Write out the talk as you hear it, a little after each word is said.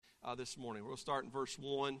this morning. We'll start in verse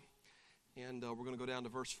 1, and we're going to go down to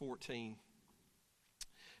verse 14.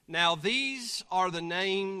 Now these are the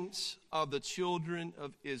names of the children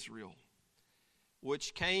of Israel,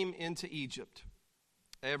 which came into Egypt.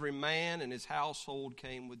 Every man and his household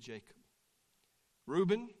came with Jacob.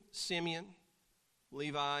 Reuben, Simeon,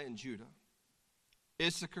 Levi, and Judah.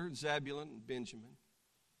 Issachar, Zebulun, and Benjamin.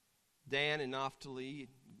 Dan and Naphtali,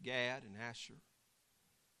 Gad, and Asher.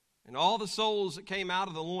 And all the souls that came out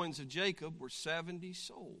of the loins of Jacob were 70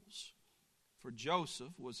 souls, for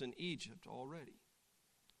Joseph was in Egypt already.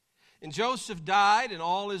 And Joseph died, and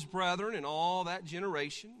all his brethren, and all that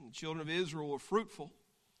generation. The children of Israel were fruitful,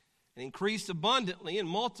 and increased abundantly, and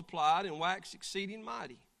multiplied, and waxed exceeding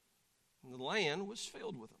mighty. And the land was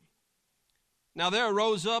filled with them. Now there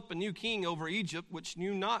arose up a new king over Egypt, which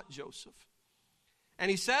knew not Joseph. And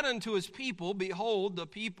he said unto his people, Behold, the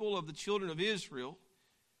people of the children of Israel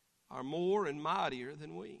are more and mightier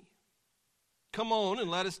than we. Come on, and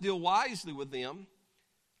let us deal wisely with them,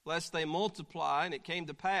 lest they multiply. And it came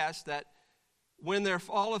to pass that when there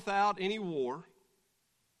falleth out any war,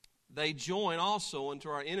 they join also unto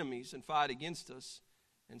our enemies and fight against us,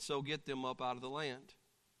 and so get them up out of the land.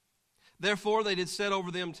 Therefore they did set over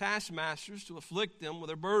them taskmasters to afflict them with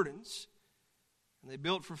their burdens. And they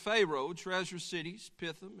built for Pharaoh treasure cities,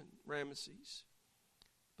 Pithom and Ramesses.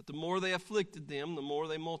 But the more they afflicted them, the more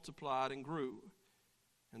they multiplied and grew.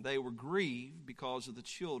 And they were grieved because of the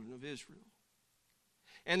children of Israel.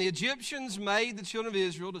 And the Egyptians made the children of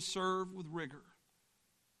Israel to serve with rigor.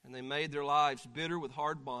 And they made their lives bitter with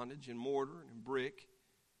hard bondage, in mortar and in brick,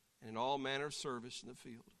 and in all manner of service in the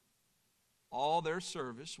field. All their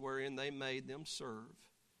service wherein they made them serve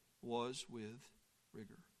was with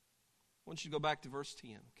rigor. I want you to go back to verse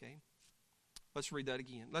 10, okay? Let's read that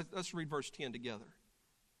again. Let's read verse 10 together.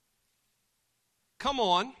 Come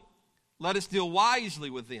on, let us deal wisely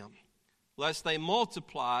with them, lest they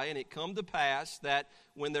multiply, and it come to pass that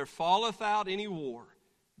when there falleth out any war,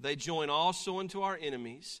 they join also unto our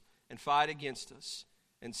enemies and fight against us,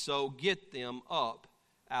 and so get them up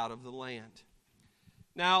out of the land.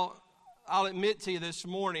 Now, I'll admit to you this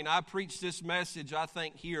morning, I preached this message, I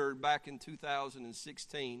think, here back in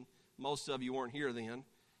 2016. Most of you weren't here then.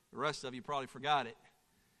 The rest of you probably forgot it.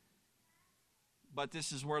 But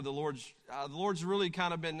this is where the Lord's really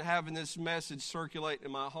kind of been having this message circulate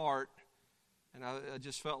in my heart. And I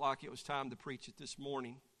just felt like it was time to preach it this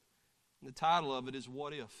morning. And the title of it is,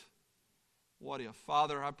 What If? What If?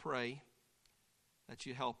 Father, I pray that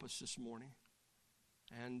you help us this morning.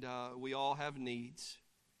 And we all have needs.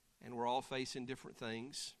 And we're all facing different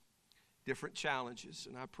things, different challenges.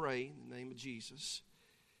 And I pray in the name of Jesus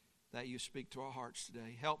that you speak to our hearts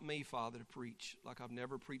today. Help me, Father, to preach like I've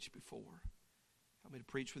never preached before. Help me to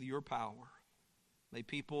preach with your power. May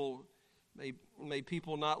people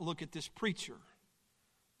not look at this preacher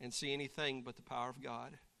and see anything but the power of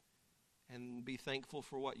God, and be thankful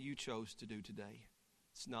for what you chose to do today.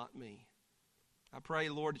 It's not me. I pray,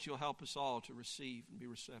 Lord, that you'll help us all to receive and be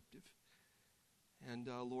receptive. And,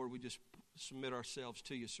 Lord, we just submit ourselves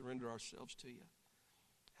to you, surrender ourselves to you.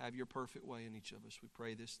 Have your perfect way in each of us. We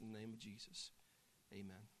pray this in the name of Jesus.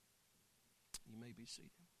 Amen. You may be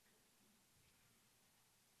seated.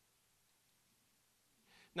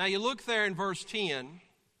 Now you look there in verse 10,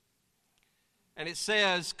 and it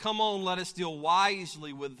says, Come on, let us deal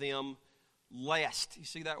wisely with them, lest. You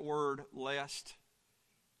see that word, lest?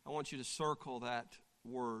 I want you to circle that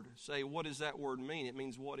word. Say, what does that word mean? It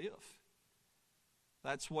means what if.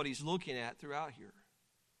 That's what he's looking at throughout here.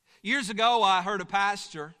 Years ago, I heard a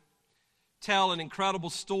pastor tell an incredible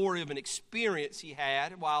story of an experience he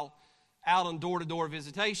had while out on door-to-door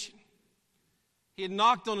visitation. He had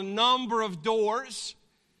knocked on a number of doors,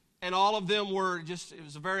 and all of them were just, it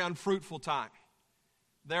was a very unfruitful time.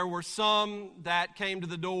 There were some that came to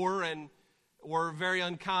the door and were very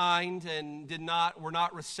unkind and were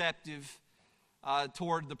not receptive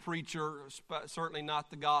toward the preacher, certainly not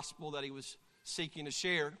the gospel that he was seeking to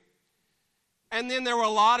share. And then there were a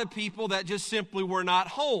lot of people that just simply were not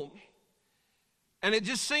home. And it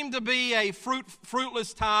just seemed to be a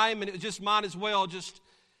fruitless time, and it just might as well just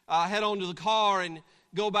head on to the car and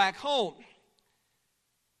go back home.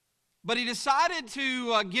 But he decided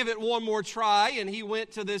to give it one more try, and he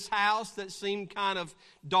went to this house that seemed kind of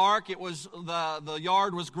dark. It was the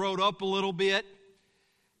yard was grown up a little bit,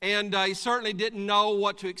 and he certainly didn't know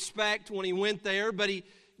what to expect when he went there, but he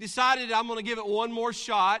decided, I'm going to give it one more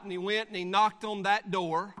shot, and he went and he knocked on that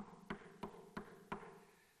door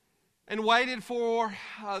and waited for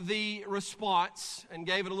the response and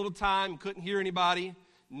gave it a little time. Couldn't hear anybody,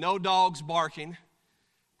 no dogs barking,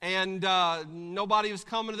 and nobody was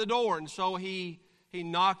coming to the door. And so he He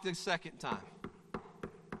knocked a second time.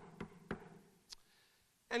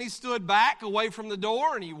 And he stood back away from the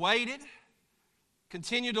door and he waited,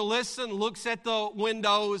 continued to listen, looks at the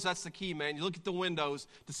windows. That's the key, man. You look at the windows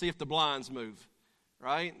to see if the blinds move,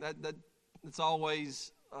 right? That's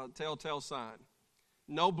always a telltale sign.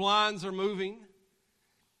 No blinds are moving.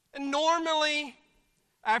 And normally,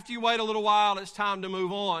 after you wait a little while, it's time to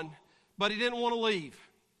move on. But he didn't want to leave.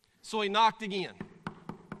 So he knocked again.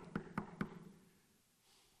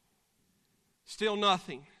 Still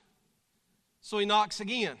nothing. So he knocks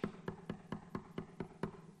again.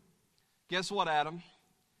 Guess what, Adam?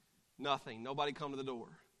 Nothing. Nobody come to the door.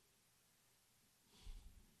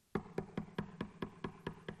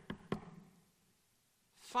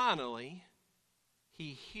 Finally,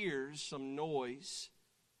 he hears some noise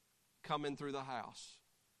coming through the house.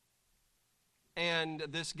 And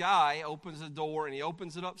this guy opens the door, and he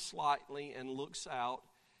opens it up slightly and looks out,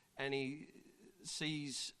 and he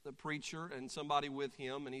sees the preacher and somebody with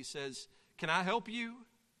him, and he says, "Can I help you?"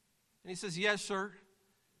 And he says, "Yes, sir.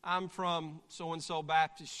 I'm from so-and-so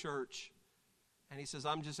Baptist church." And he says,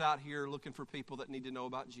 "I'm just out here looking for people that need to know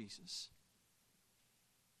about Jesus."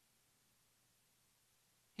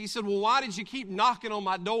 He said, "Well, why did you keep knocking on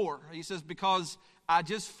my door?" He says, "Because I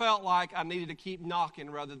just felt like I needed to keep knocking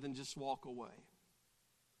rather than just walk away."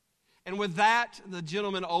 And with that, the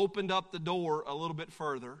gentleman opened up the door a little bit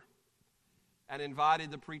further and invited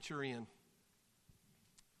the preacher in.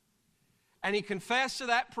 And he confessed to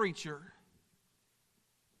that preacher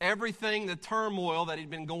everything, the turmoil that had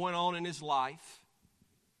been going on in his life.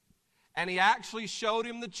 And he actually showed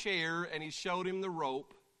him the chair and he showed him the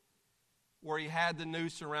rope where he had the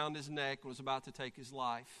noose around his neck and was about to take his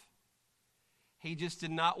life. He just did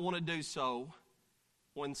not want to do so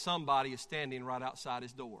when somebody is standing right outside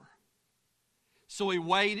his door. So he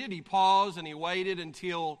waited, he paused, and he waited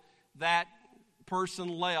until that person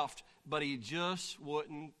left, but he just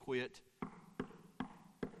wouldn't quit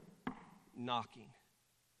knocking.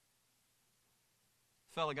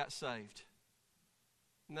 The fella got saved.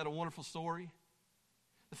 Isn't that a wonderful story?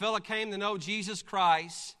 The fella came to know Jesus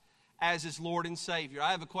Christ as his Lord and Savior.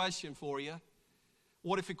 I have a question for you.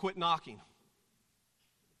 What if he quit knocking?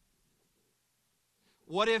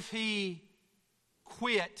 What if he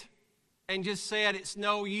quit and just said, "It's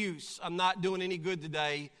no use. I'm not doing any good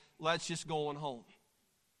today. Let's just go on home"?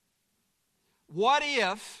 What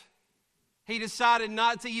if he decided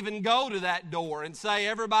not to even go to that door and say,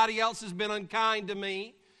 "Everybody else has been unkind to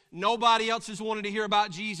me. Nobody else has wanted to hear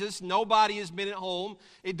about Jesus. Nobody has been at home.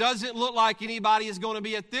 It doesn't look like anybody is going to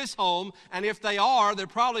be at this home. And if they are, they're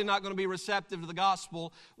probably not going to be receptive to the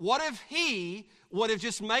gospel." What if he would have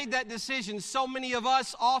just made that decision so many of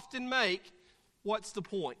us often make? What's the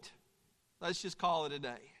point? Let's just call it a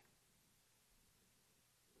day.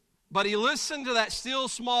 But he listened to that still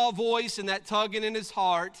small voice and that tugging in his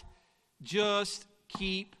heart. Just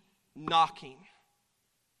keep knocking.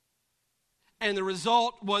 And the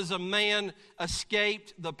result was a man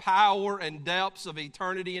escaped the power and depths of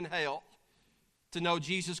eternity in hell to know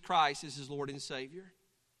Jesus Christ as his Lord and Savior.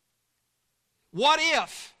 What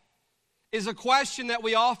if is a question that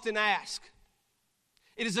we often ask.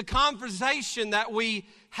 It is a conversation that we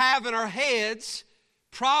have in our heads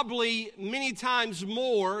probably many times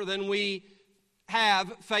more than we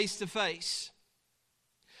have face to face.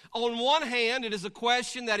 On one hand, it is a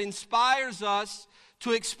question that inspires us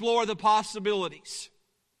to explore the possibilities.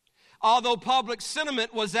 Although public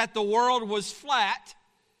sentiment was that the world was flat,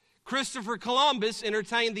 Christopher Columbus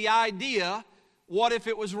entertained the idea, what if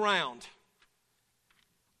it was round?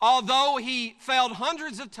 Although he failed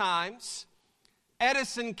hundreds of times,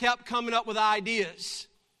 Edison kept coming up with ideas.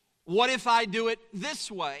 What if I do it this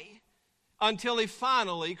way? Until he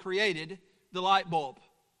finally created the light bulb.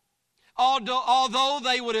 Although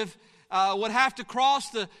they would have to cross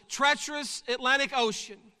the treacherous Atlantic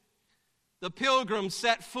Ocean, the Pilgrims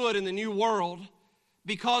set foot in the New World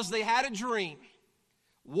because they had a dream.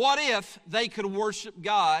 What if they could worship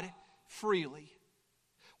God freely?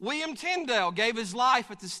 William Tyndale gave his life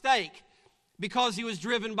at the stake because he was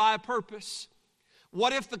driven by a purpose.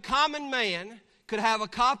 What if the common man could have a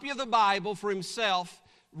copy of the Bible for himself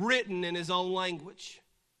written in his own language?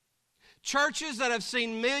 Churches that have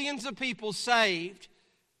seen millions of people saved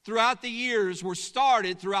throughout the years were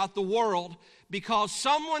started throughout the world because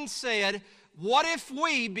someone said, what if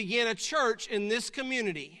we begin a church in this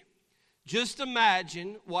community? Just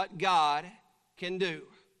imagine what God can do.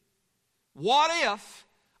 What if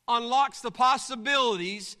unlocks the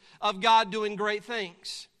possibilities of God doing great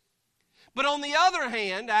things. But on the other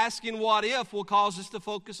hand, asking what if will cause us to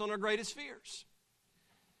focus on our greatest fears.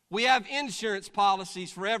 We have insurance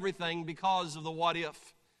policies for everything because of the what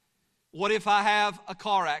if. What if I have a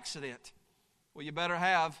car accident? Well, you better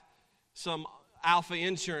have some Alpha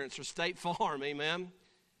Insurance or State Farm, amen?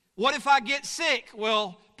 What if I get sick?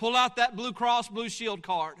 Well, pull out that Blue Cross Blue Shield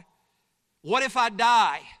card. What if I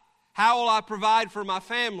die? How will I provide for my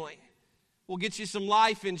family? We'll get you some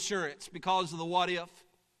life insurance because of the what if.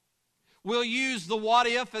 We'll use the what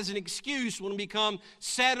if as an excuse when we become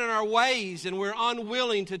set in our ways and we're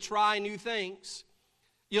unwilling to try new things.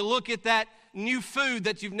 You look at that new food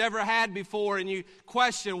that you've never had before and you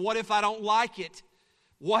question, what if I don't like it?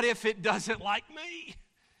 What if it doesn't like me?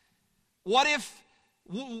 What if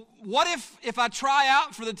I try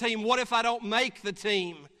out for the team, what if I don't make the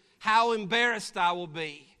team? How embarrassed I will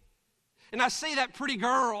be. And I see that pretty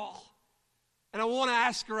girl and I want to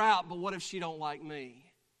ask her out, but what if she don't like me?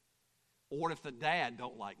 Or what if the dad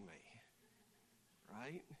don't like me?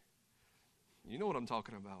 Right? You know what I'm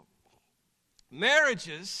talking about.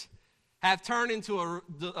 Marriages have turned into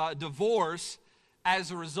a divorce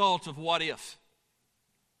as a result of what if.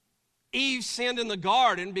 Eve sinned in the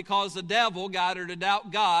garden because the devil got her to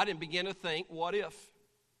doubt God and begin to think, what if?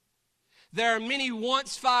 There are many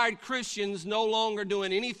once-fired Christians no longer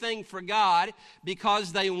doing anything for God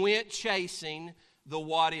because they went chasing the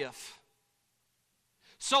what if.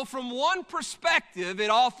 So from one perspective,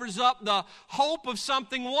 it offers up the hope of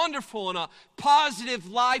something wonderful and a positive,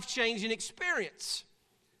 life-changing experience.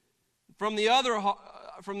 From the other,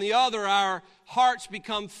 our hearts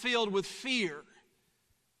become filled with fear.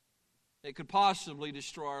 It could possibly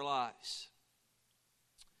destroy our lives.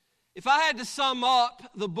 If I had to sum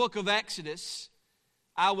up the book of Exodus,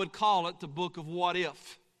 I would call it the book of what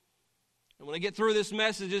if. And when I get through this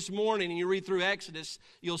message this morning and you read through Exodus,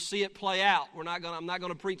 you'll see it play out. I'm not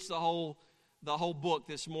going to preach the whole book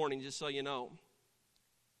this morning, just so you know.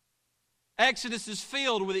 Exodus is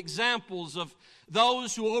filled with examples of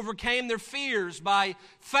those who overcame their fears by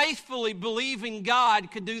faithfully believing God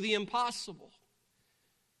could do the impossible.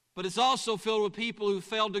 But it's also filled with people who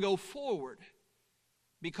failed to go forward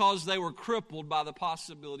because they were crippled by the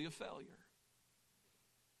possibility of failure.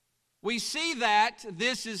 We see that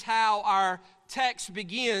this is how our text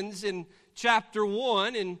begins in chapter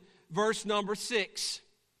 1 in verse number 6.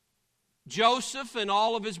 Joseph and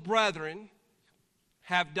all of his brethren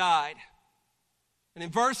have died. And in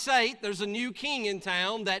verse 8, there's a new king in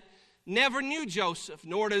town that never knew Joseph,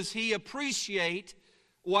 nor does he appreciate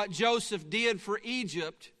what Joseph did for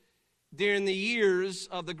Egypt during the years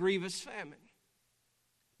of the grievous famine.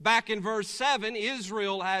 Back in verse 7,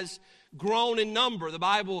 Israel has grown in number. The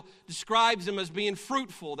Bible describes them as being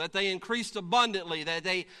fruitful, that they increased abundantly, that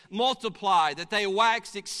they multiplied, that they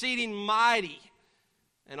waxed exceeding mighty,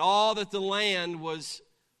 and all that the land was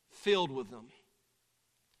filled with them.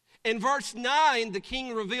 In verse 9, the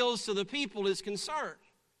king reveals to the people his concern.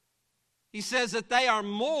 He says that they are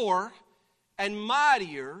more and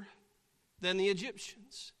mightier than the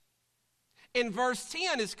Egyptians. In verse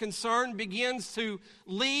 10, his concern begins to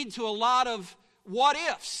lead to a lot of what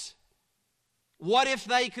ifs. What if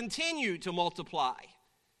they continue to multiply?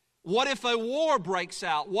 What if a war breaks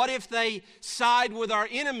out? What if they side with our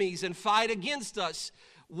enemies and fight against us?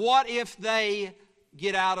 What if they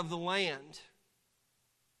get out of the land?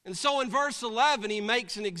 And so in verse 11, he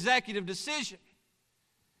makes an executive decision.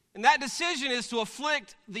 And that decision is to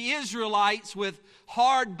afflict the Israelites with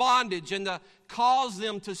hard bondage and to cause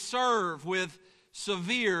them to serve with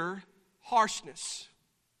severe harshness.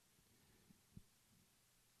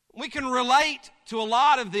 We can relate to a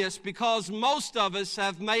lot of this because most of us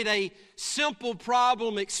have made a simple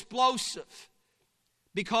problem explosive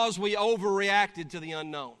because we overreacted to the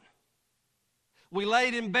unknown. We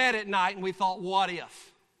laid in bed at night and we thought, what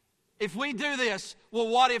if? If we do this, well,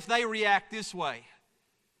 what if they react this way?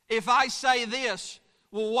 If I say this,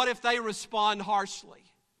 well, what if they respond harshly?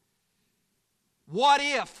 What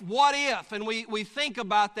if? What if? And we think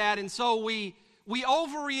about that, and so we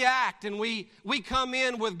overreact, and we come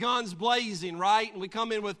in with guns blazing, right? And we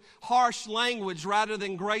come in with harsh language rather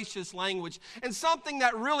than gracious language. And something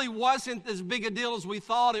that really wasn't as big a deal as we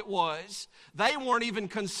thought it was, they weren't even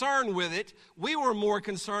concerned with it. We were more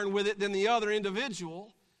concerned with it than the other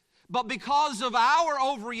individual. But because of our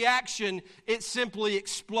overreaction, it simply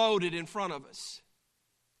exploded in front of us.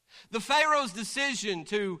 The Pharaoh's decision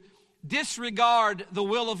to disregard the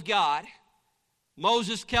will of God,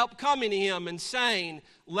 Moses kept coming to him and saying,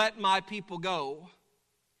 "Let my people go."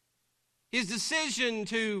 His decision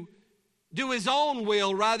to do his own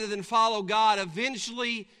will rather than follow God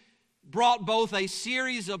eventually brought both a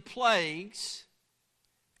series of plagues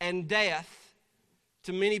and death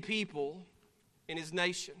to many people in his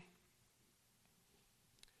nation.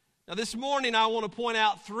 Now, this morning I want to point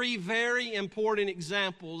out three very important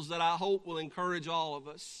examples that I hope will encourage all of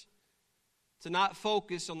us to not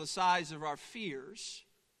focus on the size of our fears,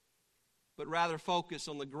 but rather focus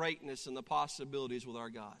on the greatness and the possibilities with our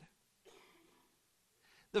God.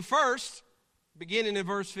 The first, beginning in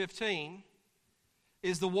verse 15,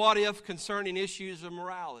 is the what if concerning issues of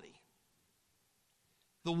morality.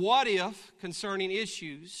 The what if concerning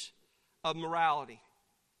issues of morality.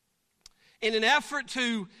 In an effort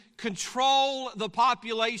to control the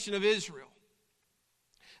population of Israel,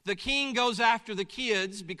 the king goes after the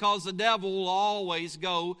kids because the devil will always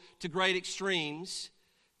go to great extremes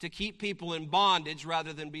to keep people in bondage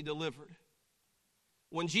rather than be delivered.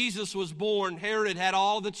 When Jesus was born, Herod had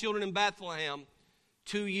all the children in Bethlehem,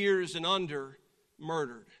 2 years and under,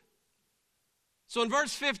 murdered. So in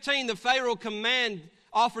verse 15, the Pharaoh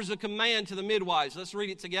offers a command to the midwives. Let's read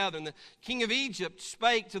it together. And the king of Egypt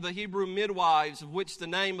spake to the Hebrew midwives, of which the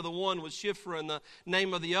name of the one was Shiphrah and the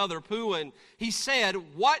name of the other Puah. And he said,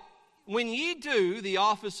 when ye do the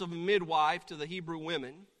office of a midwife to the Hebrew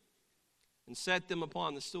women, and set them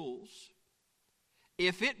upon the stools,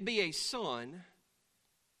 if it be a son,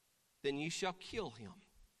 then ye shall kill him.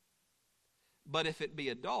 But if it be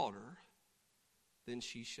a daughter, then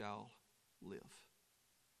she shall live.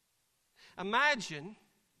 Imagine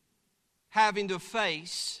having to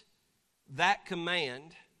face that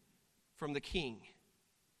command from the king.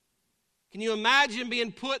 Can you imagine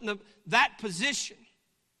being put in that position?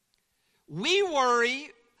 We worry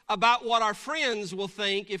about what our friends will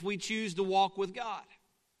think if we choose to walk with God.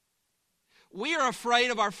 We are afraid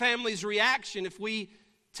of our family's reaction if we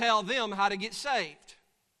tell them how to get saved.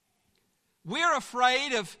 We're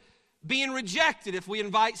afraid of being rejected if we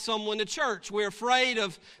invite someone to church. We're afraid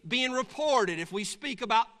of being reported if we speak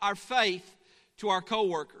about our faith to our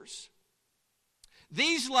coworkers.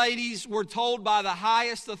 These ladies were told by the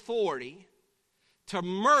highest authority to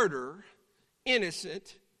murder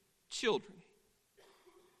innocent children.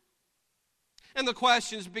 And the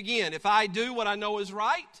questions begin. If I do what I know is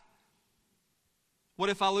right, what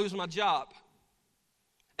if I lose my job?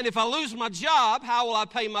 And if I lose my job, how will I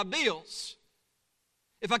pay my bills?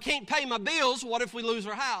 If I can't pay my bills, what if we lose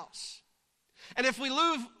our house? And if we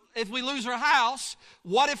lose our house,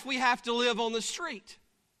 what if we have to live on the street?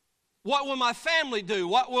 What will my family do?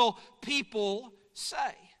 What will people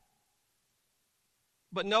say?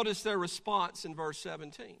 But notice their response in verse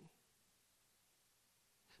 17.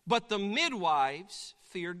 But the midwives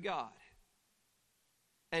feared God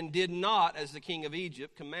and did not as the king of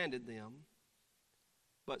Egypt commanded them,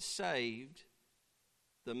 but saved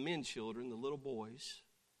the men children, the little boys,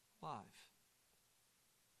 alive.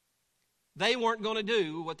 They weren't going to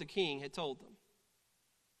do what the king had told them.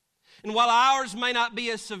 And while ours may not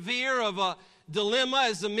be as severe of a dilemma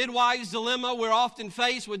as the midwife's dilemma, we're often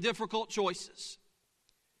faced with difficult choices.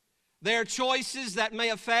 There are choices that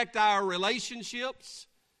may affect our relationships,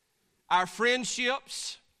 our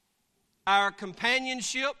friendships, our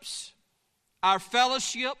companionships, our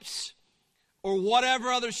fellowships, or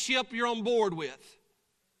whatever other ship you're on board with.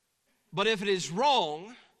 But if it is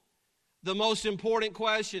wrong, the most important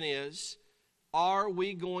question is, are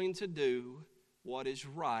we going to do what is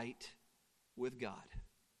right with God?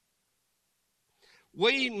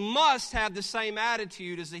 We must have the same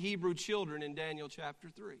attitude as the Hebrew children in Daniel chapter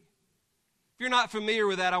 3. If you're not familiar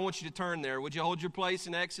with that, I want you to turn there. Would you hold your place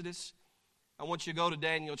in Exodus? I want you to go to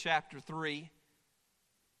Daniel chapter 3.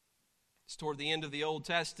 It's toward the end of the Old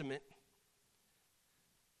Testament.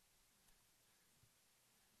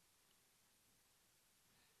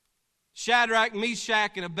 Shadrach,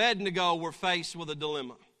 Meshach, and Abednego were faced with a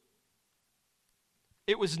dilemma.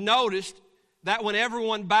 It was noticed that when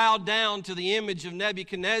everyone bowed down to the image of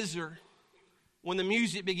Nebuchadnezzar, when the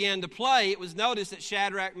music began to play, it was noticed that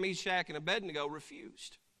Shadrach, Meshach, and Abednego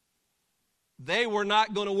refused. They were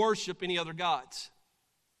not going to worship any other gods.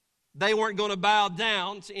 They weren't going to bow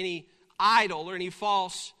down to any idol or any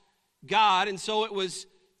false god. And so it was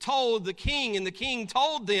told the king, and the king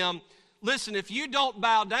told them, listen, if you don't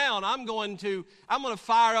bow down, I'm going to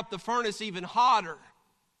fire up the furnace even hotter.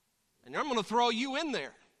 And I'm going to throw you in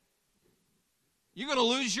there. You're going to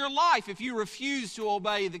lose your life if you refuse to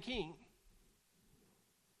obey the king.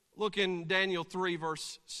 Look in Daniel 3,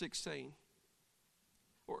 verse 16.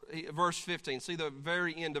 Or verse 15. See the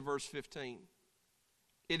very end of verse 15.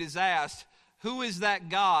 It is asked, who is that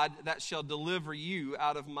God that shall deliver you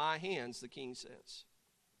out of my hands, the king says.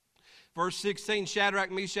 Verse 16,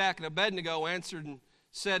 Shadrach, Meshach, and Abednego answered and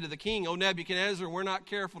said to the king, O Nebuchadnezzar, we're not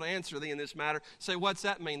careful to answer thee in this matter. Say, what's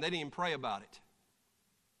that mean? They didn't even pray about it.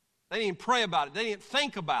 They didn't even pray about it. They didn't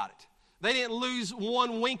think about it. They didn't lose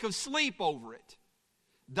one wink of sleep over it.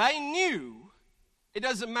 They knew it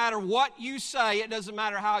doesn't matter what you say, it doesn't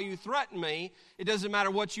matter how you threaten me, it doesn't matter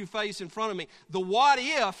what you face in front of me. The what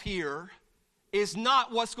if here is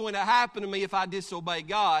not what's going to happen to me if I disobey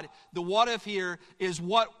God. The what if here is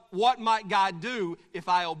what might God do if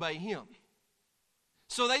I obey Him.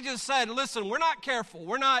 So they just said, listen, we're not careful.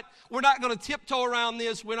 We're not going to tiptoe around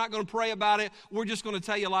this. We're not going to pray about it. We're just going to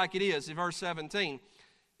tell you like it is. In verse 17,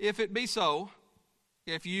 if it be so,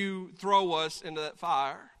 if you throw us into that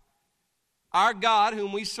fire, our God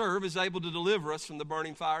whom we serve is able to deliver us from the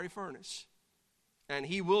burning fiery furnace. And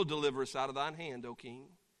He will deliver us out of thine hand, O king.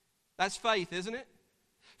 That's faith, isn't it?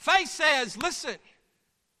 Faith says, listen,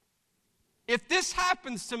 if this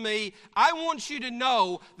happens to me, I want you to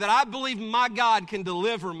know that I believe my God can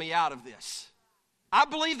deliver me out of this. I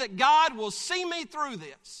believe that God will see me through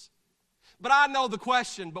this. But I know the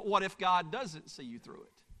question, but what if God doesn't see you through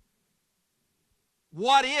it?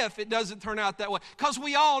 What if it doesn't turn out that way? Because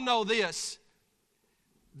we all know this.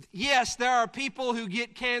 Yes, there are people who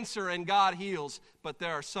get cancer and God heals, but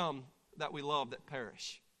there are some that we love that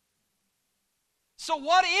perish. So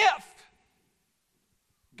what if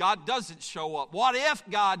God doesn't show up? What if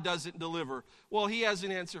God doesn't deliver? Well, He has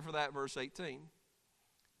an answer for that, verse 18.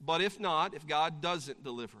 But if not, if God doesn't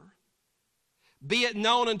deliver, be it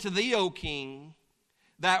known unto thee, O king,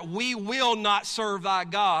 that we will not serve thy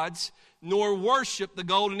gods, nor worship the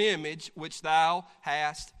golden image which thou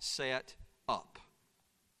hast set up.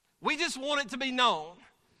 We just want it to be known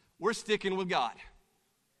we're sticking with God.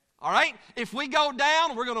 All right? If we go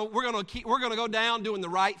down, we're going to go down doing the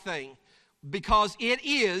right thing, because it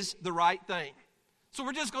is the right thing. So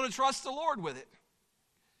we're just going to trust the Lord with it.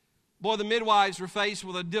 Boy, the midwives were faced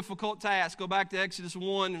with a difficult task. Go back to Exodus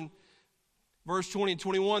 1 and verse 20 and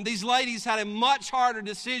 21. These ladies had a much harder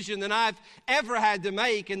decision than I've ever had to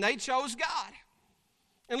make, and they chose God.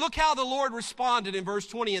 And look how the Lord responded in verse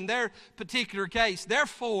 20 in their particular case.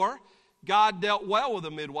 Therefore, God dealt well with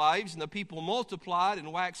the midwives, and the people multiplied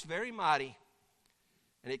and waxed very mighty.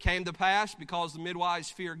 And it came to pass, because the midwives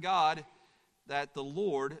feared God, that the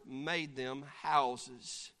Lord made them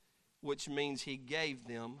houses, which means He gave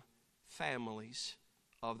them families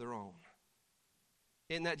of their own.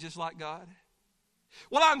 Isn't that just like God?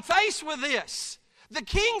 Well, I'm faced with this. The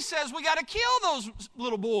king says we got to kill those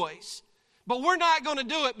little boys. But we're not going to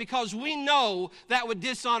do it because we know that would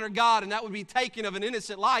dishonor God and that would be taken of an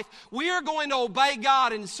innocent life. We are going to obey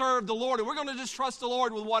God and serve the Lord, and we're going to just trust the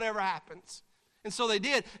Lord with whatever happens. And so they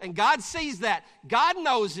did. And God sees that. God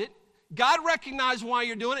knows it. God recognizes why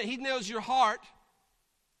you're doing it. He knows your heart.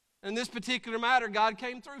 In this particular matter, God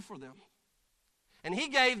came through for them. And He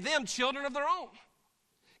gave them children of their own.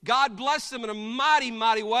 God blessed them in a mighty,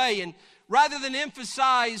 mighty way. And rather than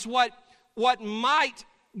emphasize what might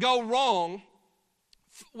go wrong,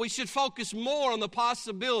 we should focus more on the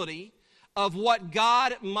possibility of what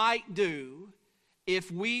God might do if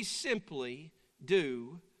we simply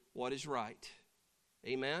do what is right.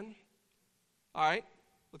 Amen? All right,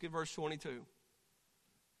 look at verse 22.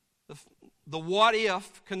 The what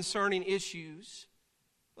if concerning issues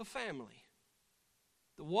of family.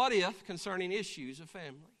 The what if concerning issues of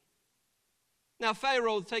family. Now,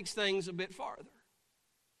 Pharaoh takes things a bit farther.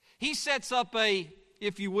 He sets up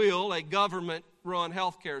if you will, a government-run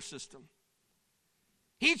healthcare system.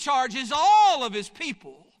 He charges all of his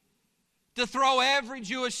people to throw every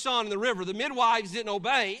Jewish son in the river. The midwives didn't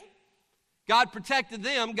obey. God protected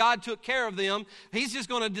them. God took care of them. He's just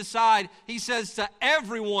going to decide. He says to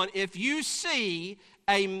everyone, if you see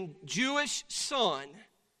a Jewish son,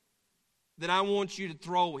 then I want you to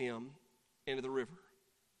throw him into the river.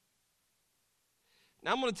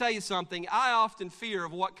 Now, I'm going to tell you something. I often fear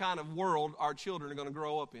of what kind of world our children are going to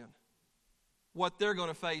grow up in, what they're going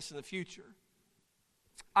to face in the future.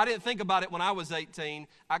 I didn't think about it when I was 18.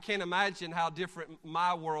 I can't imagine how different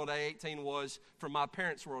my world at 18 was from my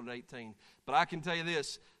parents' world at 18. But I can tell you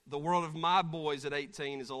this, the world of my boys at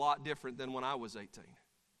 18 is a lot different than when I was 18.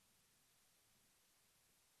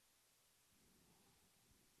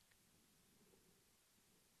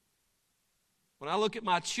 When I look at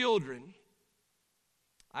my children,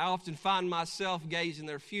 I often find myself gazing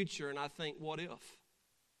their future and I think, what if?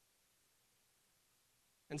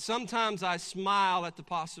 And sometimes I smile at the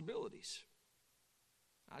possibilities.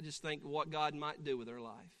 I just think of what God might do with their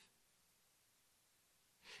life.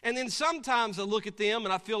 And then sometimes I look at them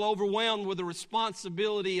and I feel overwhelmed with the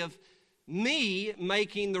responsibility of me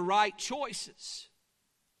making the right choices.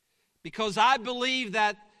 Because I believe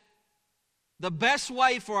that the best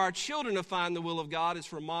way for our children to find the will of God is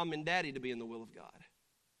for mom and daddy to be in the will of God.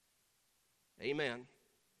 Amen.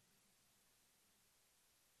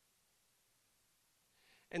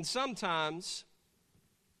 And sometimes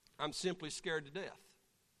I'm simply scared to death.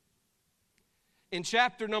 In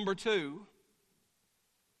chapter number 2,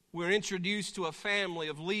 we're introduced to a family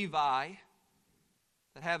of Levi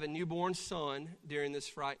that have a newborn son during this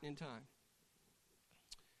frightening time.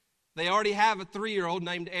 They already have a 3-year-old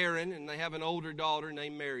named Aaron, and they have an older daughter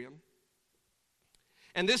named Miriam.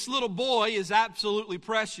 And this little boy is absolutely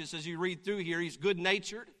precious as you read through here. He's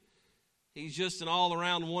good-natured. He's just an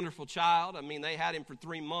all-around wonderful child. I mean, they had him for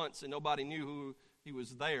 3 months, and nobody knew who he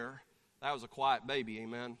was there. That was a quiet baby,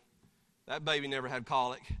 amen. That baby never had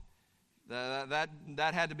colic.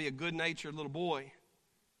 That had to be a good-natured little boy.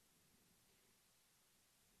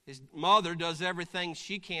 His mother does everything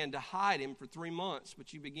she can to hide him for 3 months,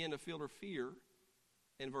 but you begin to feel her fear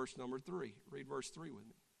in verse number 3. Read verse 3 with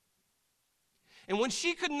me. And when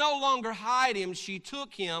she could no longer hide him, she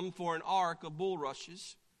took him for an ark of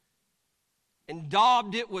bulrushes and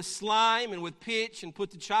daubed it with slime and with pitch and put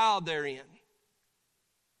the child therein.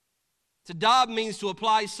 To daub means to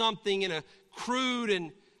apply something in a crude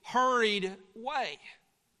and hurried way.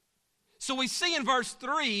 So we see in verse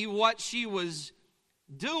 3 what she was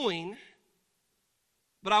doing,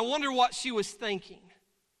 but I wonder what she was thinking.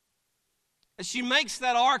 As she makes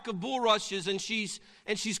that ark of bulrushes and she's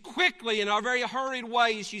quickly, in a very hurried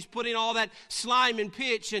way, she's putting all that slime and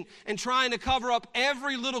pitch and trying to cover up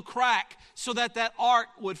every little crack so that that ark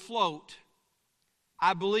would float.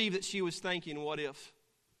 I believe that she was thinking, what if?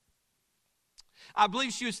 I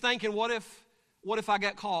believe she was thinking, what if I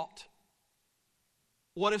get caught?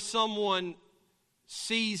 What if someone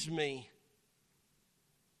sees me?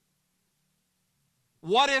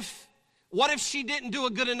 What if she didn't do a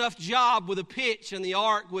good enough job with a pitch and the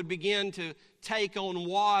ark would begin to take on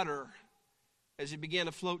water as it began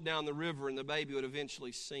to float down the river and the baby would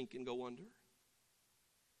eventually sink and go under?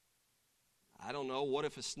 I don't know. What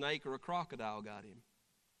if a snake or a crocodile got him?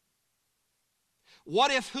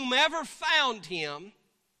 What if whomever found him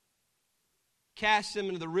cast him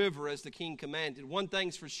into the river as the king commanded? One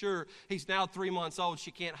thing's for sure, he's now 3 months old.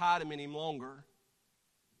 She can't hide him any longer.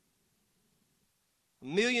 A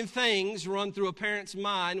million things run through a parent's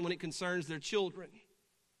mind when it concerns their children.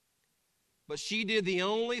 But she did the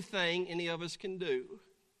only thing any of us can do,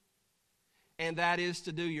 and that is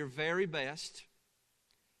to do your very best,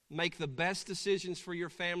 make the best decisions for your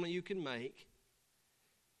family you can make,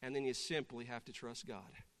 and then you simply have to trust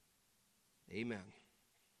God. Amen.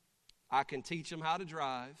 I can teach them how to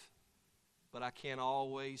drive, but I can't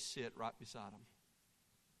always sit right beside them.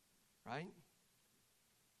 Right?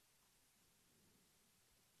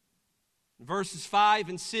 In verses 5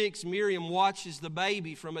 and 6, Miriam watches the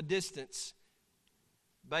baby from a distance.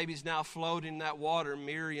 The baby's now floating in that water.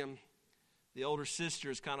 Miriam, the older sister,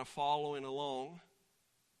 is kind of following along.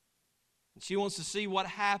 And she wants to see what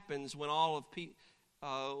happens when of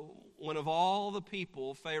all the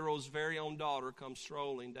people, Pharaoh's very own daughter comes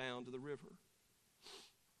strolling down to the river.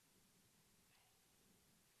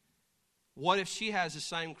 What if she has the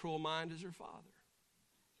same cruel mind as her father?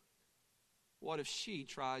 What if she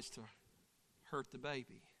tries to hurt the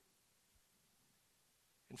baby?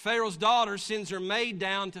 And Pharaoh's daughter sends her maid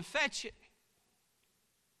down to fetch it.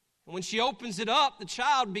 And when she opens it up, the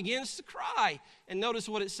child begins to cry. And notice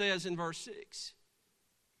what it says in verse 6.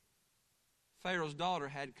 Pharaoh's daughter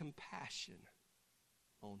had compassion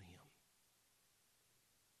on him.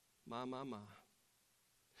 My.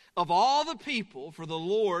 Of all the people for the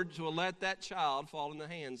Lord to let that child fall in the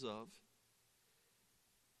hands of,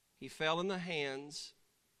 he fell in the hands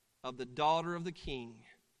of the daughter of the king,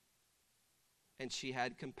 and she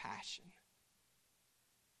had compassion.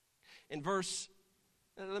 In verse,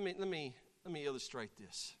 let me illustrate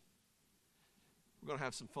this. We're going to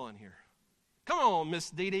have some fun here. Come on,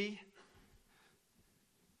 Miss Dee Dee.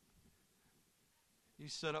 You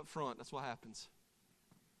sit up front. That's what happens.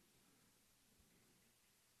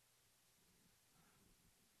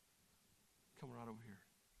 Come right over here.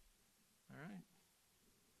 All right?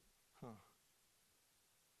 Huh.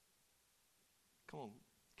 Come on,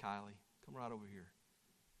 Kylie. Come right over here.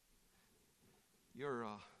 You're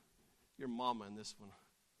mama in this one,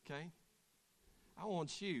 okay? I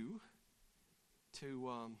want you to,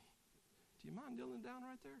 do you mind kneeling down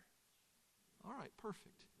right there? All right,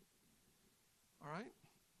 perfect. All right?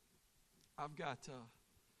 I've got,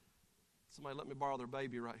 somebody let me borrow their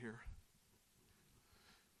baby right here.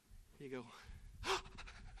 Here you go.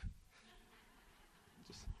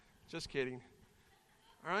 Just kidding.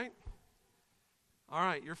 All right? All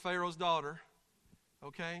right, you're Pharaoh's daughter,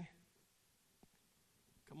 okay?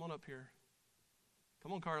 Come on up here.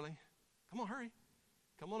 Come on, Carly. Come on, hurry.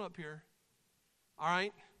 Come on up here. All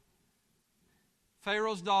right?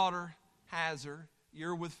 Pharaoh's daughter has her.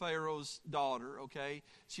 You're with Pharaoh's daughter, okay?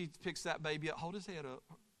 She picks that baby up. Hold his head up,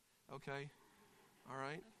 okay? All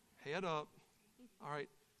right, head up. All right,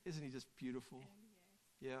 isn't he just beautiful?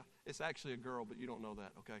 Yeah, it's actually a girl, but you don't know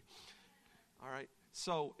that, okay? All right,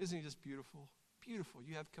 so isn't he just beautiful? Beautiful.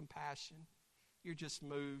 You have compassion. You're just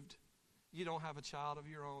moved. You don't have a child of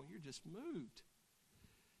your own. You're just moved.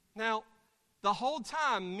 Now, the whole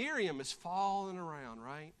time, Miriam is falling around,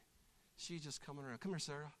 right? She's just coming around. Come here,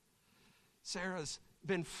 Sarah. Sarah's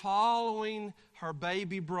been following her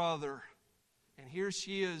baby brother. And here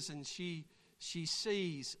she is, and she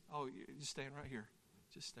sees, oh, just stand right here.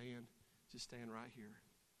 Just stand right here.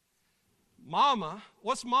 Mama,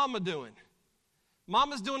 what's Mama doing?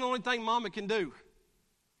 Mama's doing the only thing Mama can do.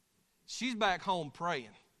 She's back home praying.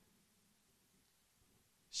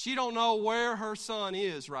 She don't know where her son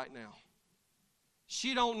is right now.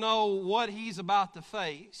 She don't know what he's about to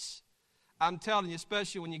face. I'm telling you,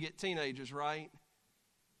 especially when you get teenagers, right?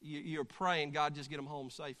 You're praying, God, just get them home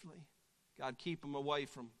safely. God, keep them away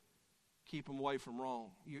from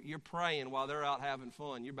wrong. You're praying while they're out having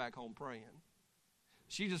fun. You're back home praying.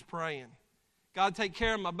 She's just praying. God, take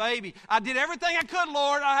care of my baby. I did everything I could,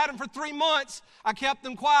 Lord. I had him for 3 months. I kept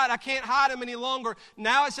them quiet. I can't hide him any longer.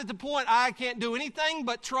 Now it's at the point I can't do anything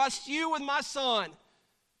but trust you with my son.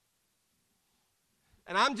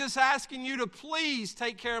 And I'm just asking you to please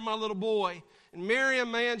take care of my little boy. And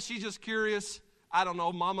Miriam, man, she's just curious. I don't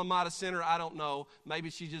know. Mama might have sent her. I don't know. Maybe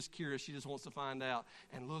she's just curious. She just wants to find out.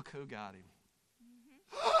 And look who got him.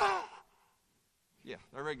 Mm-hmm. Yeah,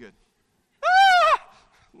 they're very good.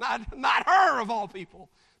 Not her, of all people.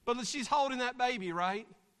 But she's holding that baby, right?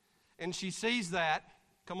 And she sees that.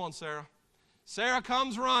 Come on, Sarah. Sarah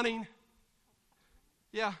comes running.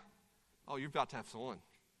 Yeah. Oh, you're about to have fun.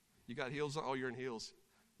 You got heels on? Oh, you're in heels.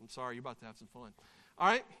 I'm sorry, you're about to have some fun. All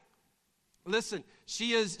right? Listen,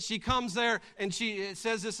 she comes there, and it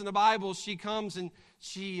says this in the Bible. She comes and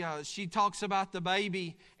she talks about the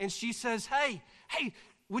baby, and she says, hey,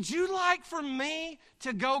 would you like for me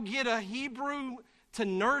to go get a Hebrew to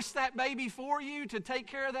nurse that baby for you, to take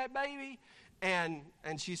care of that baby? And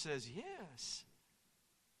she says, yes.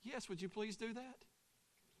 Yes, would you please do that?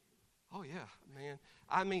 Oh, yeah, man.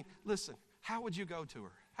 I mean, listen, how would you go to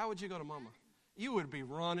her? How would you go to Mama? You would be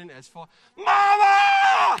running as far.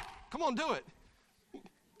 Mama! Come on, do it.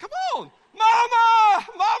 Come on. Mama!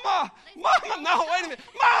 Mama! Mama! No, wait a minute.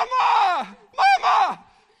 Mama! Mama!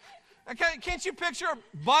 Okay, can't you picture her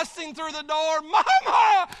busting through the door?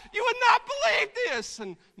 Mama! You would not believe this.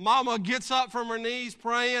 And Mama gets up from her knees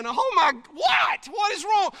praying. Oh, my, what? What is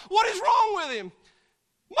wrong? What is wrong with him?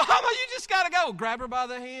 Mama, you just got to go. Grab her by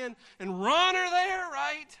the hand and run her there,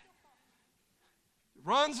 right?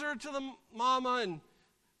 Runs her to the mama, and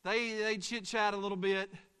they chit-chat a little bit.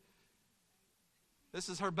 This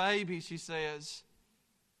is her baby, she says.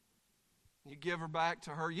 You give her back to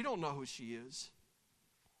her. You don't know who she is.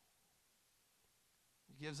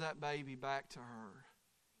 He gives that baby back to her.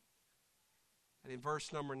 And in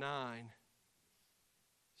verse number 9,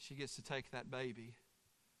 she gets to take that baby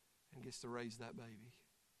and gets to raise that baby.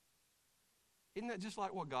 Isn't that just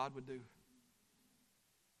like what God would do?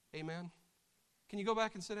 Amen? Can you go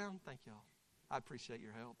back and sit down? Thank y'all. I appreciate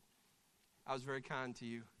your help. I was very kind to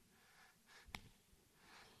you.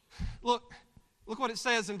 Look what it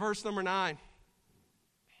says in verse number 9.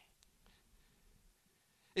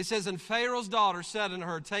 It says, and Pharaoh's daughter said unto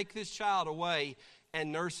her, take this child away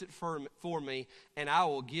and nurse it for me, and I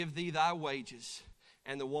will give thee thy wages.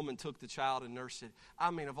 And the woman took the child and nursed it.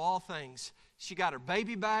 I mean, of all things, she got her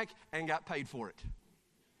baby back and got paid for it.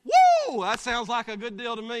 Woo! That sounds like a good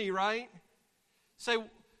deal to me, right?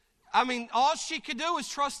 All she could do is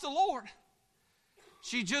trust the Lord.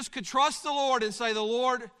 She just could trust the Lord and say,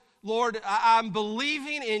 Lord, I'm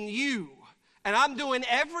believing in you, and I'm doing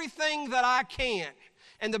everything that I can.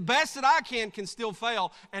 And the best that I can still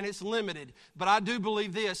fail, and it's limited. But I do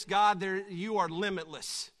believe this, God, you are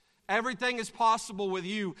limitless. Everything is possible with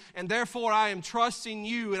you, and therefore I am trusting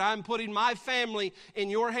you, and I'm putting my family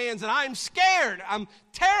in your hands, and I'm scared, I'm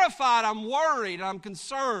terrified, I'm worried, I'm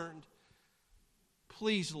concerned.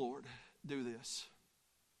 Please, Lord, do this.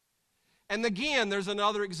 And again, there's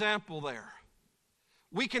another example there.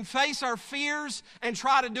 We can face our fears and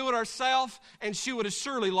try to do it ourselves, and she would have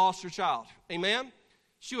surely lost her child. Amen?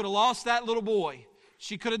 She would have lost that little boy.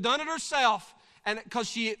 She could have done it herself, and because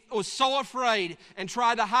she was so afraid and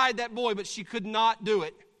tried to hide that boy, but she could not do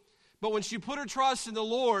it. But when she put her trust in the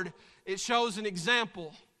Lord, it shows an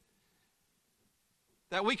example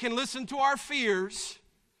that we can listen to our fears,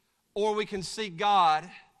 or we can see God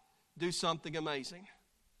do something amazing.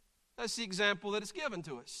 That's the example that is given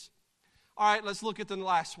to us. All right, let's look at the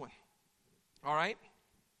last one. All right?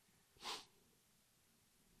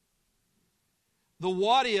 The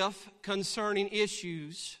what if concerning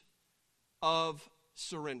issues of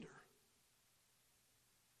surrender.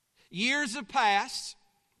 Years have passed,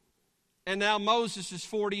 and now Moses is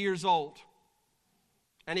 40 years old.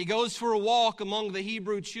 And he goes for a walk among the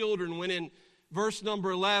Hebrew children when in verse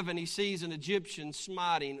number 11 he sees an Egyptian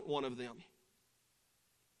smiting one of them.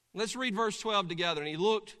 Let's read verse 12 together. And he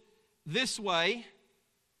looked this way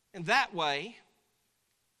and that way.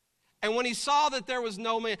 And when he saw that there was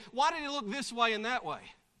no man, why did he look this way and that way?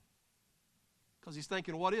 Because he's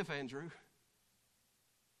thinking, what if, Andrew?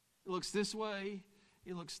 He looks this way,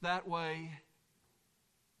 he looks that way.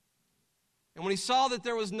 And when he saw that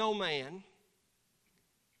there was no man,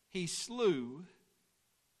 he slew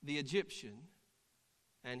the Egyptian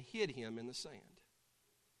and hid him in the sand.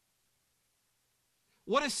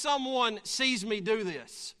 What if someone sees me do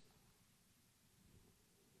this?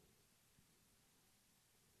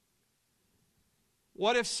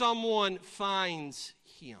 What if someone finds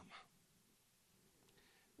him?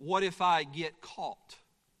 What if I get caught?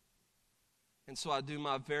 And so I do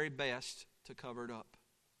my very best to cover it up.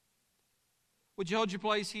 Would you hold your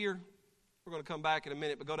place here? We're going to come back in a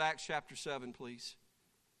minute, but go to Acts chapter 7, please.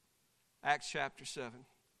 Acts chapter 7.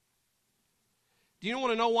 Do you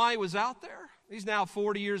want to know why he was out there? He's now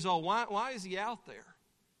 40 years old. Why is he out there?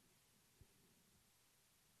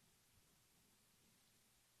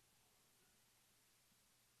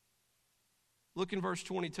 Look in verse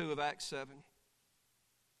 22 of Acts 7.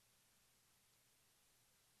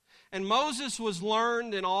 And Moses was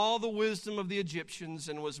learned in all the wisdom of the Egyptians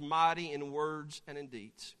and was mighty in words and in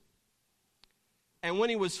deeds. And when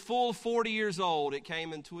he was full 40 years old, it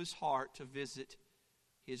came into his heart to visit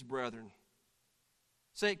his brethren.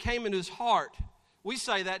 Say, it came into his heart. We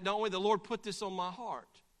say that, don't we? The Lord put this on my heart.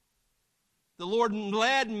 The Lord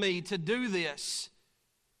led me to do this.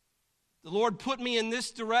 The Lord put me in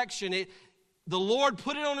this direction. The Lord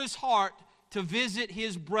put it on his heart to visit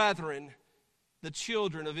his brethren, the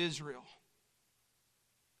children of Israel.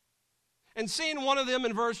 And seeing one of them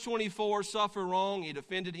in verse 24 suffer wrong, he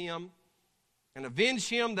defended him and avenged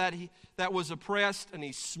him that was oppressed, and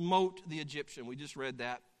he smote the Egyptian. We just read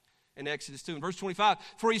that in Exodus 2. In verse 25,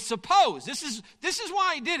 for he supposed, this is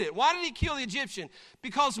why he did it. Why did he kill the Egyptian?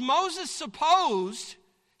 Because Moses supposed,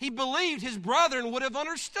 he believed his brethren would have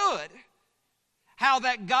understood how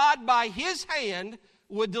that God by his hand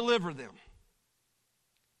would deliver them.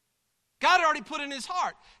 God had already put in his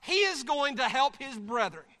heart, he is going to help his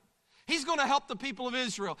brethren. He's going to help the people of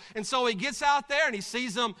Israel. And so he gets out there and he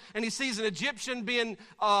sees them, and he sees an Egyptian being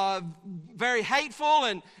very hateful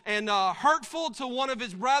and hurtful to one of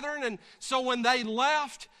his brethren. And so when they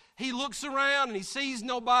left, he looks around and he sees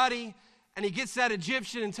nobody, and he gets that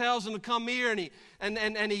Egyptian and tells him to come here, and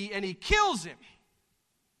he kills him.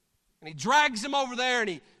 And he drags him over there and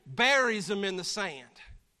he buries him in the sand.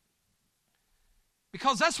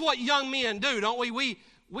 Because that's what young men do, don't we?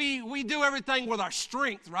 We do everything with our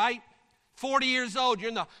strength, right? 40 years old, you're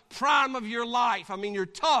in the prime of your life. I mean, you're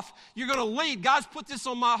tough. You're going to lead. God's put this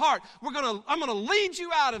on my heart. I'm going to lead you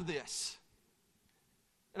out of this.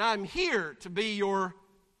 And I'm here to be your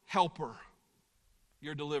helper,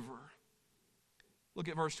 your deliverer. Look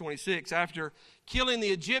at verse 26. After killing the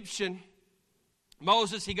Egyptian,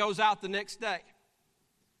 Moses, he goes out the next day.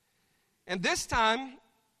 And this time,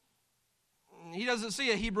 he doesn't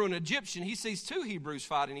see a Hebrew and an Egyptian. He sees two Hebrews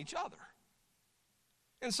fighting each other.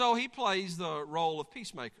 And so he plays the role of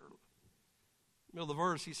peacemaker. Middle of the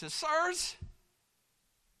verse, he says, sirs,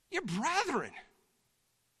 you're brethren.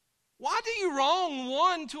 Why do you wrong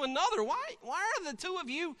one to another? Why are the two of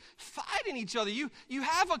you fighting each other? You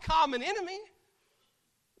have a common enemy.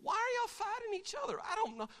 Why are y'all fighting each other? I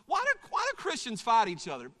don't know. Why do Christians fight each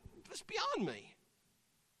other? It's beyond me.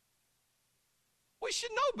 We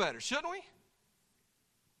should know better, shouldn't we?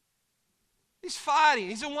 He's fighting.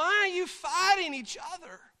 He said, why are you fighting each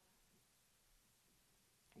other?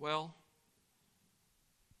 Well,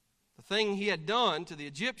 the thing he had done to the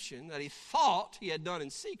Egyptian that he thought he had done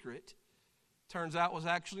in secret, turns out was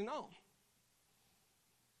actually known.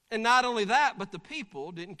 And not only that, but the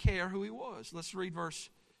people didn't care who he was. Let's read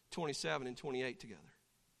verse 27 and 28 together.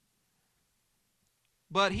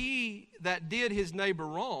 But he that did his neighbor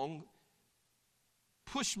wrong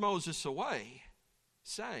pushed Moses away,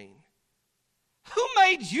 saying, who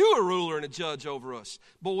made you a ruler and a judge over us?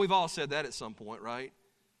 Boy, we've all said that at some point, right?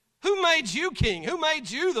 Who made you king? Who made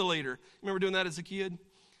you the leader? Remember doing that as a kid?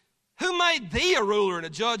 Who made thee a ruler and a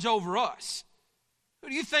judge over us? Who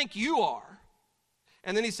do you think you are?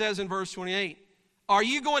 And then he says in verse 28, are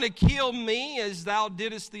you going to kill me as thou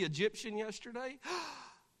didst the Egyptian yesterday?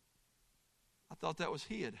 thought that was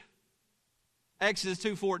hid. Exodus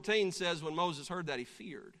 2:14 says when Moses heard that, he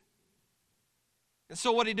feared. And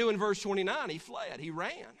so what did he do in verse 29? He fled. He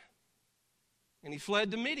ran. And he fled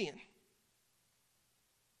to Midian.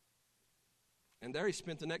 And there he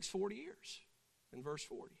spent the next 40 years in verse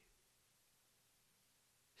 40.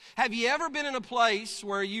 Have you ever been in a place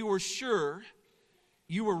where you were sure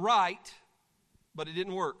you were right, but it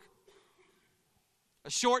didn't work? A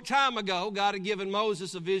short time ago, God had given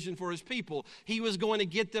Moses a vision for his people. He was going to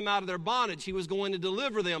get them out of their bondage. He was going to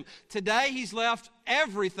deliver them. Today, he's left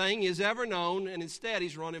everything he's ever known, and instead,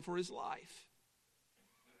 he's running for his life.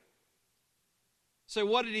 So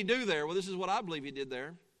what did he do there? Well, this is what I believe he did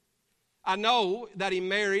there. I know that he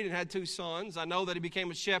married and had 2 sons. I know that he became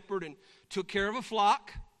a shepherd and took care of a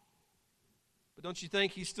flock. But don't you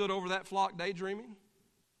think he stood over that flock daydreaming?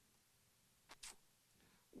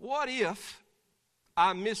 What if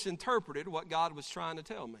I misinterpreted what God was trying to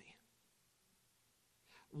tell me?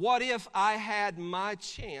 What if I had my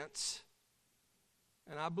chance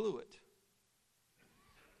and I blew it?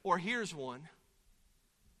 Or here's one.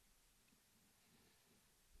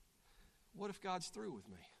 What if God's through with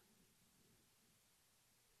me?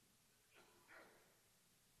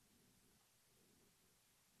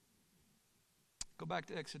 Go back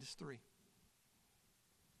to Exodus 3.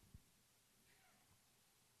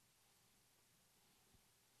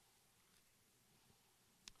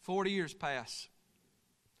 "40 years pass.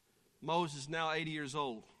 Moses is now 80 years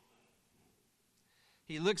old.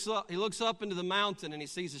 He looks up into the mountain and he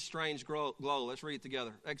sees a strange glow. Let's read it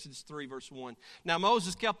together. Exodus 3, verse 1. "Now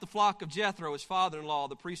Moses kept the flock of Jethro, his father-in-law,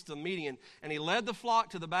 the priest of Midian, and he led the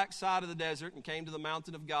flock to the backside of the desert and came to the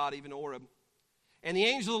mountain of God, even Horeb. And the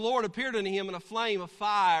angel of the Lord appeared unto him in a flame of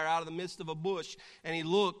fire out of the midst of a bush. And he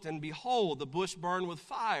looked, and behold, the bush burned with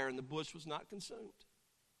fire, and the bush was not consumed.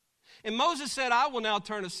 And Moses said, I will now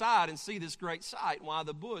turn aside and see this great sight, why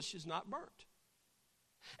the bush is not burnt.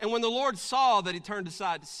 And when the Lord saw that he turned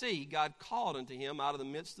aside to see, God called unto him out of the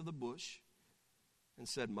midst of the bush and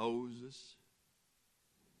said, Moses,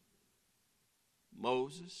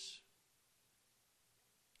 Moses.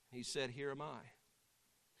 He said, Here am I.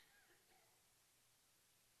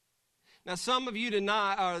 Now, some of you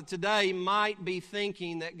today might be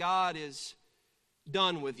thinking that God is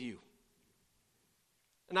done with you.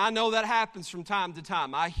 And I know that happens from time to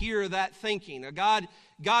time. I hear that thinking.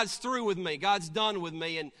 God's through with me. God's done with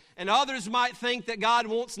me. And others might think that God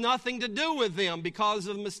wants nothing to do with them because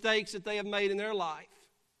of mistakes that they have made in their life.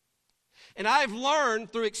 And I've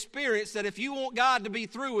learned through experience that if you want God to be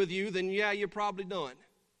through with you, then yeah, you're probably done.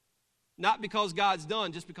 Not because God's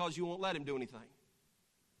done, just because you won't let him do anything.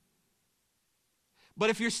 But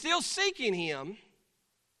if you're still seeking him,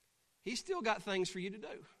 he's still got things for you to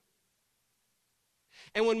do.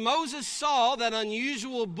 And when Moses saw that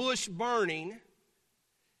unusual bush burning,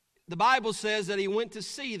 the Bible says that he went to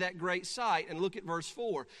see that great sight. And look at verse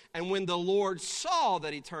 4. And when the Lord saw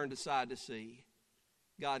that he turned aside to see,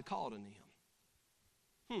 God called unto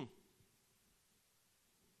him.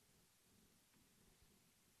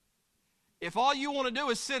 If all you want to do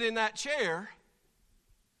is sit in that chair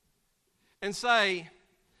and say,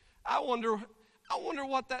 I wonder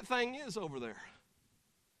what that thing is over there.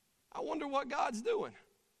 I wonder what God's doing.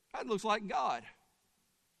 That looks like God.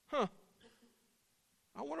 I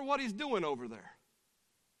wonder what he's doing over there.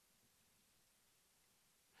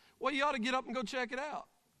 Well, you ought to get up and go check it out.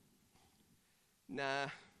 Nah.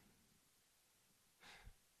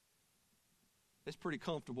 It's pretty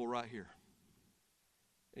comfortable right here.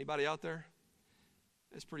 Anybody out there?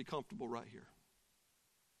 It's pretty comfortable right here.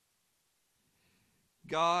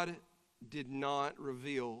 God did not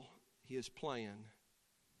reveal his plan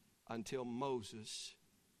until Moses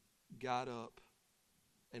got up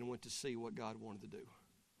and went to see what God wanted to do.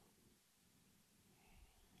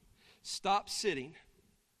 Stop sitting.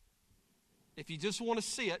 If you just want to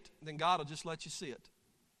see it, then God will just let you see it.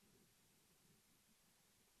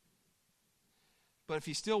 But if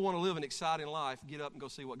you still want to live an exciting life, get up and go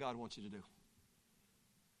see what God wants you to do.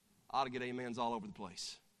 I ought to get amens all over the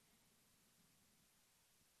place.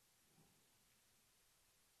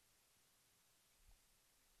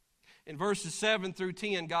 In verses 7 through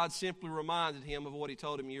 10, God simply reminded him of what he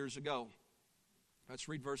told him years ago. Let's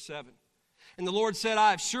read verse 7. And the Lord said, I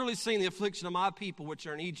have surely seen the affliction of my people which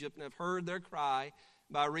are in Egypt, and have heard their cry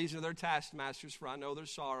by reason of their taskmasters, for I know their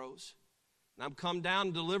sorrows. And I'm come down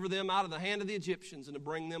to deliver them out of the hand of the Egyptians, and to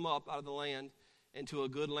bring them up out of the land into a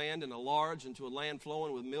good land and a large, into a land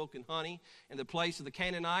flowing with milk and honey, in the place of the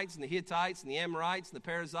Canaanites and the Hittites and the Amorites and the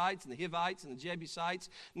Perizzites and the Hivites and the Jebusites.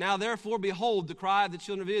 Now therefore, behold, the cry of the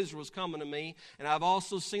children of Israel is coming to me, and I have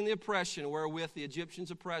also seen the oppression wherewith the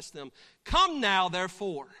Egyptians oppressed them. Come now,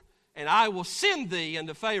 therefore, and I will send thee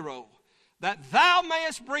unto Pharaoh, that thou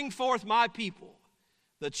mayest bring forth my people,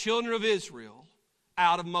 the children of Israel,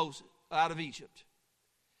 out of Egypt.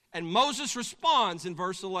 And Moses responds in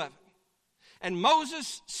verse 11. And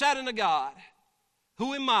Moses said unto God,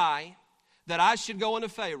 Who am I that I should go unto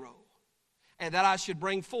Pharaoh, and that I should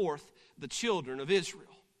bring forth the children of Israel?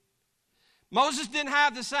 Moses didn't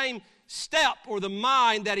have the same step or the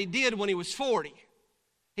mind that he did when he was 40.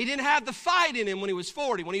 He didn't have the fight in him when he was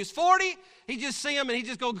 40. When he was 40, he'd just see him and he'd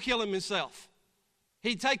just go kill him himself.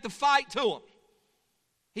 He'd take the fight to him.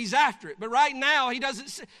 He's after it. But right now, he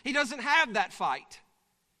doesn't have that fight.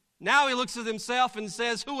 Now he looks at himself and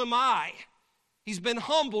says, Who am I? He's been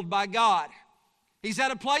humbled by God. He's at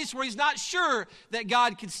a place where he's not sure that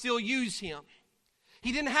God could still use him.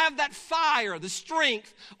 He didn't have that fire, the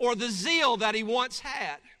strength, or the zeal that he once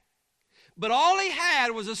had. But all he had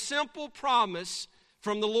was a simple promise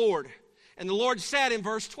from the Lord. And the Lord said in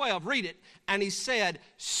verse 12, read it, and he said,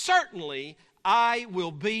 Certainly I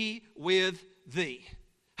will be with thee.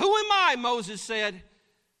 Who am I, Moses said.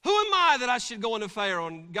 Who am I that I should go into Pharaoh?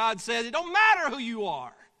 And God said, It don't matter who you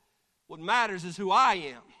are. What matters is who I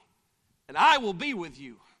am, and I will be with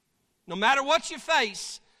you. No matter what you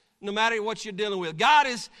face, no matter what you're dealing with. God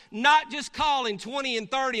is not just calling 20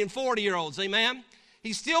 and 30 and 40-year-olds, amen?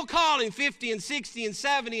 He's still calling 50 and 60 and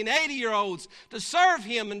 70 and 80-year-olds to serve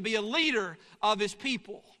him and be a leader of his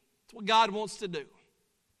people. That's what God wants to do.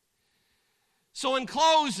 So in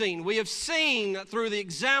closing, we have seen through the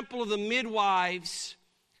example of the midwives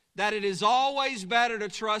that it is always better to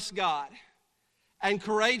trust God and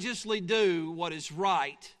courageously do what is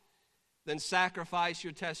right than sacrifice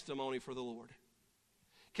your testimony for the Lord.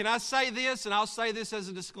 Can I say this, and I'll say this as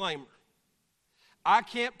a disclaimer. I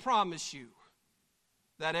can't promise you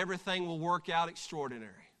that everything will work out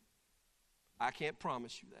extraordinary. I can't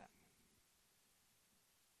promise you that.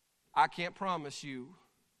 I can't promise you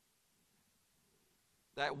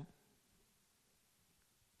that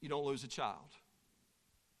you don't lose a child.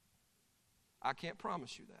 I can't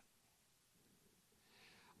promise you that.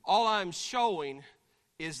 All I'm showing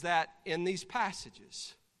is that in these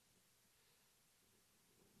passages,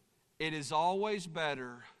 it is always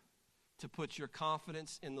better to put your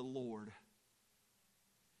confidence in the Lord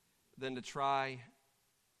than to try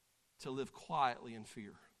to live quietly in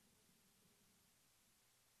fear.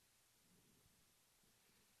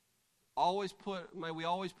 May we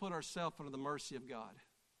always put ourselves under the mercy of God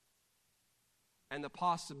and the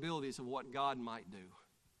possibilities of what God might do,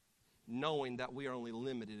 knowing that we are only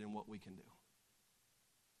limited in what we can do.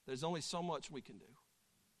 There's only so much we can do.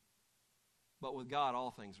 But with God,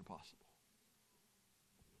 all things are possible.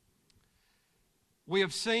 We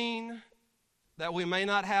have seen that we may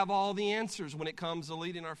not have all the answers when it comes to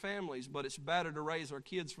leading our families, but it's better to raise our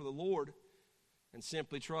kids for the Lord and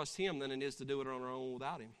simply trust him than it is to do it on our own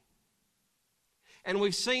without him. And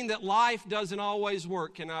we've seen that life doesn't always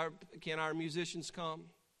work. Can our musicians come?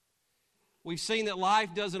 We've seen that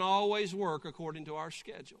life doesn't always work according to our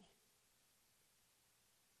schedule.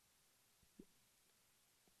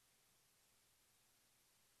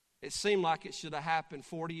 It seemed like it should have happened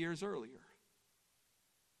 40 years earlier.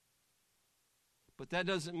 But that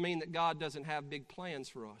doesn't mean that God doesn't have big plans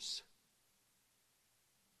for us.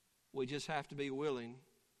 We just have to be willing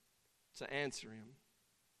to answer him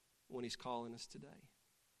when he's calling us today.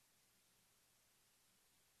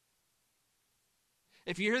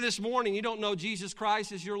 If you're here this morning, you don't know Jesus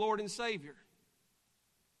Christ as your Lord and Savior.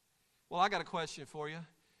 Well, I got a question for you.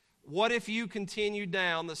 What if you continue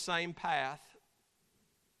down the same path?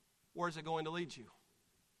 Where's it going to lead you?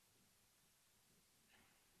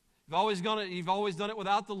 You've always done it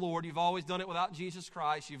without the Lord. You've always done it without Jesus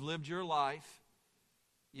Christ. You've lived your life.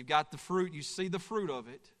 You've got the fruit. You see the fruit of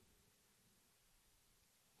it.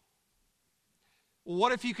 Well,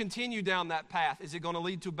 what if you continue down that path? Is it going to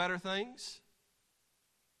lead to better things?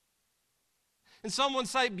 And someone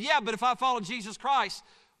say, yeah, but if I follow Jesus Christ,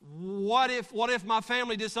 what if my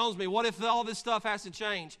family disowns me? What if all this stuff has to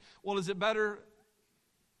change? Well, is it better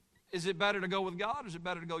to go with God, or is it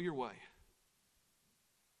better to go your way?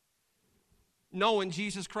 Knowing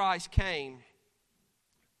Jesus Christ came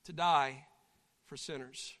to die for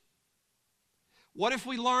sinners. What if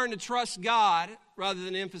we learn to trust God rather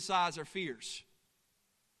than emphasize our fears?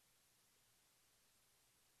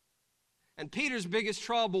 And Peter's biggest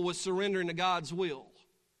trouble was surrendering to God's will.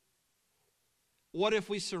 What if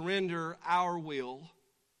we surrender our will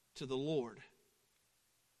to the Lord?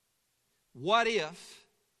 What if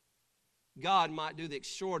God might do the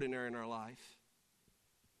extraordinary in our life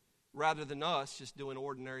rather than us just doing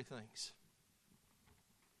ordinary things?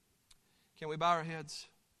 Can we bow our heads?